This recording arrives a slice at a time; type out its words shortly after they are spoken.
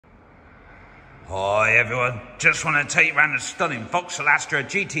Hi everyone, just want to take you around the stunning Vauxhall Astra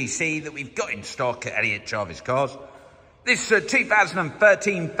GTC that we've got in stock at Elliott Jarvis Cars. This is a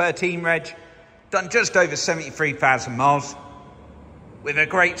 2013 reg, done just over 73,000 miles, with a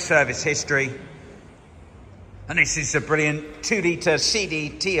great service history. And this is a brilliant 2-litre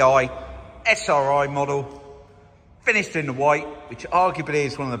CDTI SRI model, finished in the white, which arguably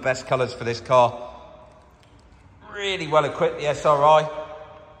is one of the best colours for this car. Really well equipped, the SRI.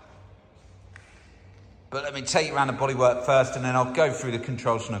 But let me take you around the bodywork first, and then I'll go through the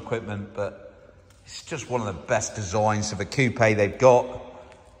controls and equipment. But it's just one of the best designs of a coupe they've got.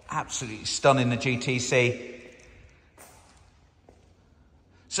 Absolutely stunning, the GTC.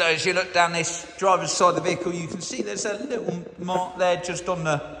 So as you look down this driver's side of the vehicle, you can see there's a little mark there just on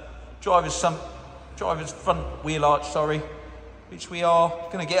the driver's front wheel arch, which we are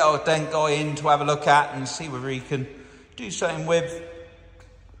going to get our dent guy in to have a look at and see whether he can do something with.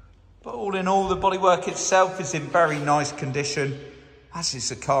 But all in all, the bodywork itself is in very nice condition, as is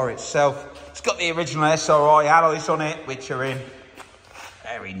the car itself. It's got the original SRI alloys on it, which are in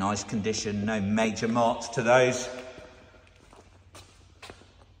very nice condition. No major marks to those.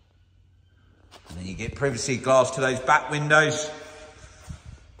 And then you get privacy glass to those back windows.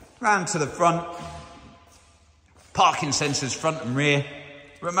 Round to the front. Parking sensors front and rear.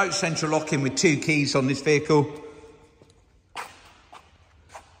 Remote central locking with 2 keys on this vehicle.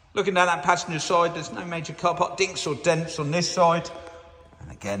 Looking down that passenger side, there's no major car park dinks or dents on this side. And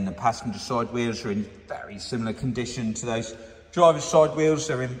again, the passenger side wheels are in very similar condition to those driver's side wheels.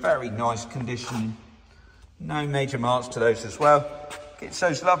 They're in very nice condition. No major marks to those as well. Gets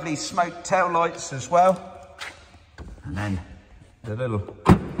those lovely smoked tail lights as well. And then the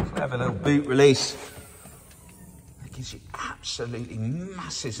clever little boot release. That gives you absolutely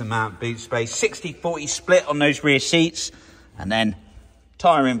massive amount of boot space. 60-40 split on those rear seats. And then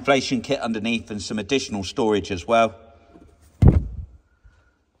tyre inflation kit underneath and some additional storage as well. Like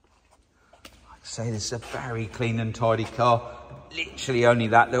I say, this is a very clean and tidy car. Literally only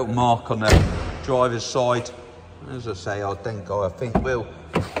that little mark on the driver's side. As I say, our dent guy, I think, will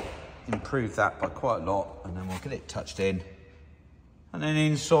improve that by quite a lot, and then we'll get it touched in. And then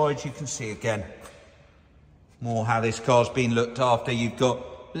inside, you can see again more how this car's been looked after. You've got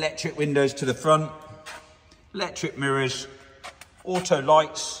electric windows to the front, electric mirrors, auto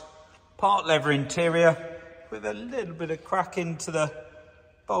lights, part leather interior with a little bit of crack into the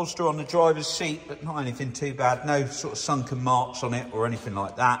bolster on the driver's seat, but not anything too bad. No sort of sunken marks on it or anything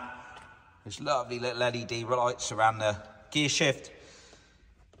like that. There's lovely little LED lights around the gear shift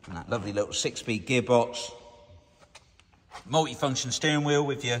and that lovely little 6-speed gearbox. Multi-function steering wheel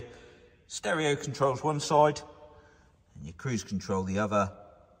with your stereo controls one side and your cruise control the other.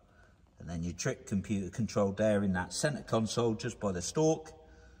 And then your trick computer controlled there in that centre console just by the stalk.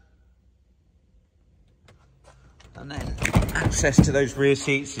 And then access to those rear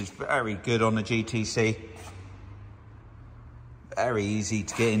seats is very good on the GTC. Very easy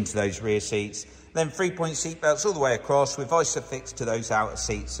to get into those rear seats. Then 3-point seat belts all the way across with Isofix to those outer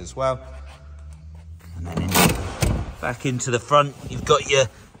seats as well. And then back into the front, you've got your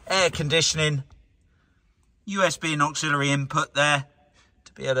air conditioning, USB and auxiliary input there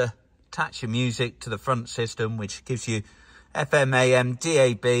to be able to attach your music to the front system, which gives you FM, AM,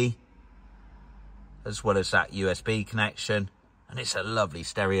 DAB, as well as that USB connection. And it's a lovely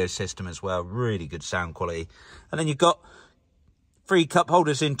stereo system as well. Really good sound quality. And then you've got 3 cup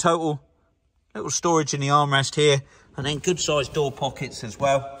holders in total. Little storage in the armrest here. And then good sized door pockets as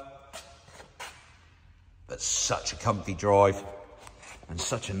well. But such a comfy drive. And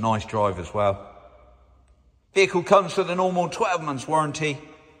such a nice drive as well. Vehicle comes with a normal 12 months warranty.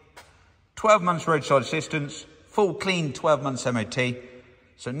 12 months roadside assistance, full clean 12 months MOT,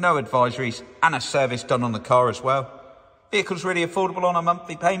 so no advisories and a service done on the car as well. Vehicle's really affordable on a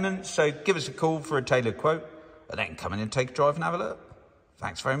monthly payment, so give us a call for a tailored quote and then come in and take a drive and have a look.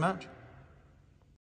 Thanks very much.